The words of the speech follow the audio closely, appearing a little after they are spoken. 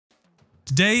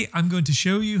Today, I'm going to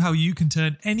show you how you can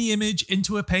turn any image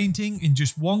into a painting in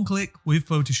just one click with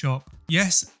Photoshop.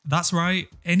 Yes, that's right,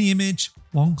 any image,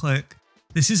 one click.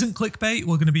 This isn't clickbait,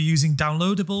 we're going to be using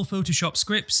downloadable Photoshop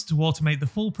scripts to automate the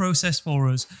full process for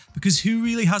us, because who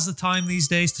really has the time these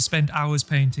days to spend hours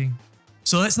painting?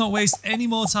 So let's not waste any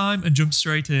more time and jump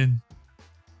straight in.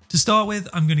 To start with,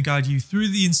 I'm going to guide you through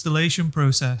the installation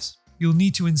process. You'll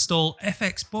need to install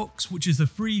FXBox, which is the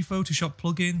free Photoshop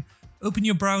plugin. Open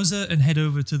your browser and head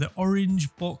over to the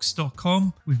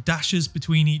orangebox.com with dashes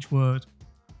between each word.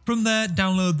 From there,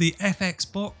 download the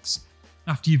FXBox.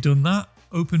 After you've done that,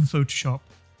 open Photoshop.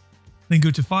 Then go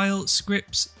to File,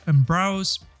 Scripts and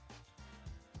Browse.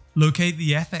 Locate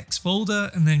the FX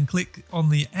folder and then click on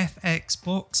the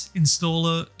FXBox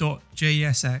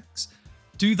installer.jsx.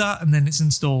 Do that and then it's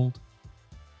installed.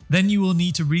 Then you will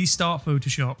need to restart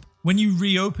Photoshop. When you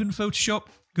reopen Photoshop,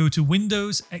 go to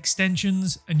Windows,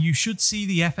 Extensions, and you should see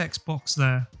the FXBox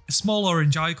there. A small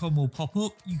orange icon will pop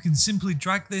up. You can simply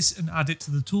drag this and add it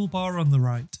to the toolbar on the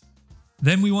right.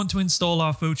 Then we want to install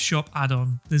our Photoshop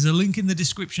add-on. There's a link in the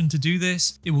description to do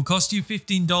this. It will cost you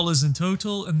 $15 in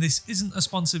total, and this isn't a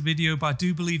sponsored video, but I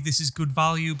do believe this is good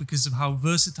value because of how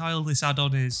versatile this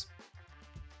add-on is.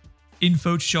 In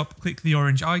Photoshop, click the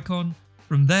orange icon.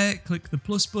 From there, click the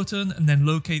plus button and then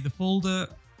locate the folder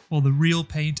for the Real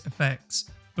Paint effects.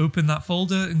 Open that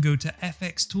folder and go to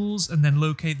FX Tools and then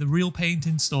locate the Real Paint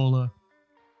installer.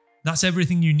 That's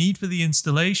everything you need for the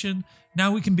installation.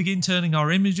 Now we can begin turning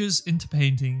our images into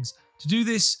paintings. To do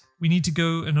this, we need to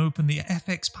go and open the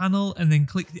FX panel and then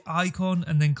click the icon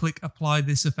and then click Apply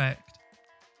this effect.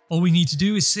 All we need to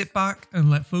do is sit back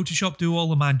and let Photoshop do all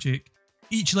the magic.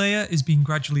 Each layer is being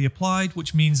gradually applied,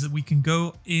 which means that we can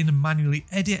go in and manually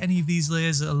edit any of these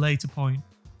layers at a later point.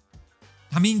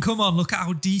 I mean, come on, look at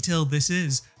how detailed this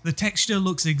is. The texture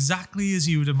looks exactly as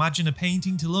you would imagine a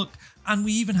painting to look, and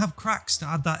we even have cracks to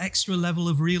add that extra level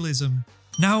of realism.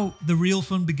 Now, the real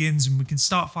fun begins and we can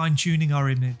start fine-tuning our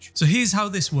image. So here's how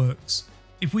this works.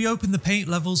 If we open the Paint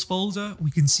Levels folder,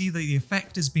 we can see that the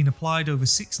effect has been applied over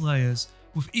 6 layers,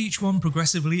 with each one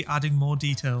progressively adding more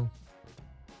detail.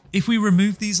 If we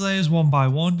remove these layers one by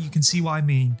one, you can see what I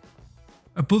mean.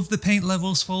 Above the Paint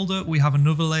Levels folder, we have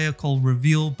another layer called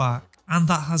Reveal Back, and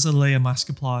that has a layer mask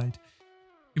applied.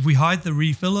 If we hide the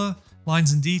refiller,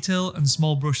 lines and detail and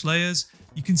small brush layers,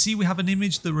 you can see we have an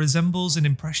image that resembles an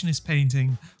impressionist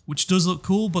painting, which does look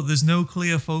cool, but there's no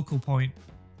clear focal point.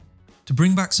 To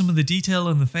bring back some of the detail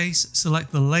on the face,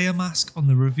 select the layer mask on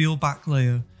the Reveal Back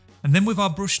layer, and then with our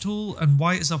brush tool and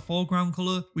white as our foreground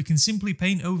colour, we can simply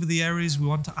paint over the areas we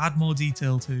want to add more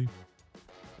detail to.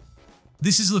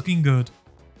 This is looking good.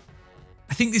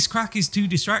 I think this crack is too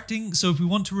distracting, so if we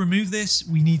want to remove this,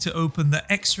 we need to open the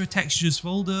Extra Textures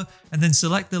folder and then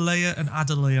select the layer and add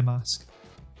a layer mask.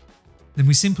 Then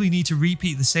we simply need to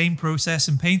repeat the same process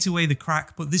and paint away the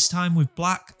crack, but this time with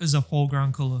black as our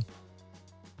foreground colour.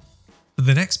 For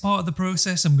the next part of the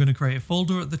process, I'm going to create a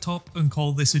folder at the top and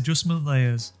call this Adjustment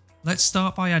Layers. Let's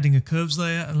start by adding a curves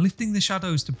layer and lifting the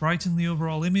shadows to brighten the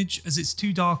overall image as it's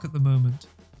too dark at the moment.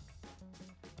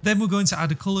 Then we're going to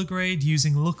add a colour grade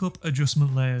using Lookup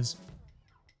Adjustment Layers.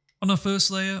 On our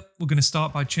first layer, we're going to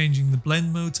start by changing the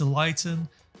blend mode to lighten,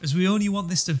 as we only want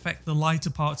this to affect the lighter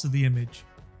parts of the image.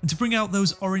 And to bring out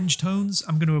those orange tones,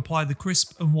 I'm going to apply the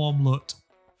crisp and warm LUT.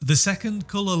 For the second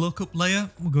colour lookup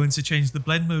layer, we're going to change the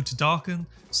blend mode to darken,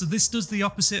 so this does the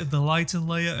opposite of the lighten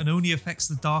layer and only affects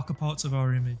the darker parts of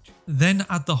our image. Then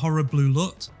add the horror blue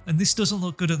LUT, and this doesn't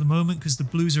look good at the moment because the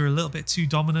blues are a little bit too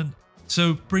dominant.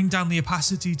 So bring down the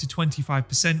opacity to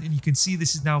 25% and you can see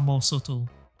this is now more subtle.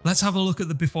 Let's have a look at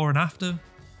the before and after.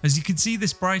 As you can see,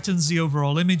 this brightens the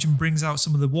overall image and brings out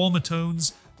some of the warmer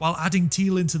tones while adding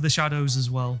teal into the shadows as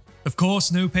well. Of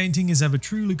course, no painting is ever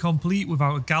truly complete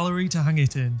without a gallery to hang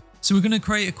it in. So we're going to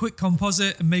create a quick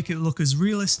composite and make it look as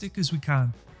realistic as we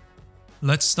can.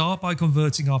 Let's start by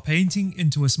converting our painting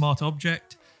into a smart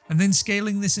object and then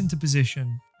scaling this into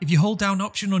position. If you hold down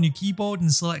Option on your keyboard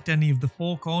and select any of the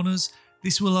 4 corners,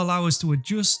 this will allow us to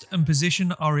adjust and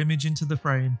position our image into the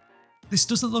frame. This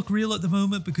doesn't look real at the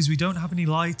moment because we don't have any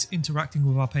light interacting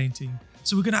with our painting,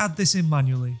 so we're going to add this in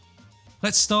manually.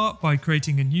 Let's start by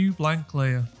creating a new blank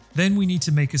layer. Then we need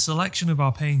to make a selection of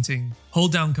our painting.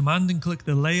 Hold down Command and click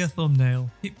the layer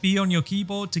thumbnail. Hit B on your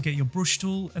keyboard to get your brush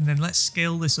tool and then let's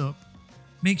scale this up.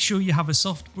 Make sure you have a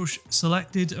soft brush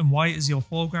selected and white as your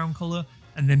foreground colour,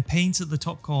 and then paint at the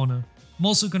top corner. I'm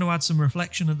also going to add some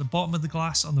reflection at the bottom of the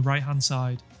glass on the right hand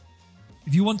side.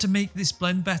 If you want to make this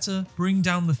blend better, bring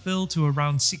down the fill to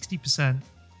around 60%.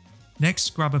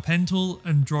 Next, grab a pen tool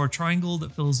and draw a triangle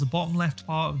that fills the bottom left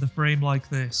part of the frame like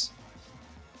this.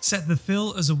 Set the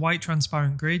fill as a white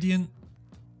transparent gradient,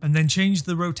 and then change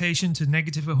the rotation to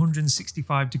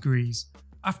 -165 degrees.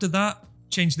 After that,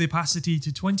 change the opacity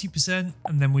to 20%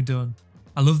 and then we're done.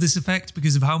 I love this effect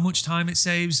because of how much time it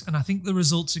saves, and I think the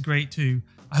results are great too.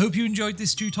 I hope you enjoyed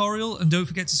this tutorial and don't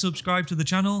forget to subscribe to the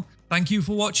channel. Thank you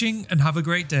for watching and have a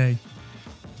great day.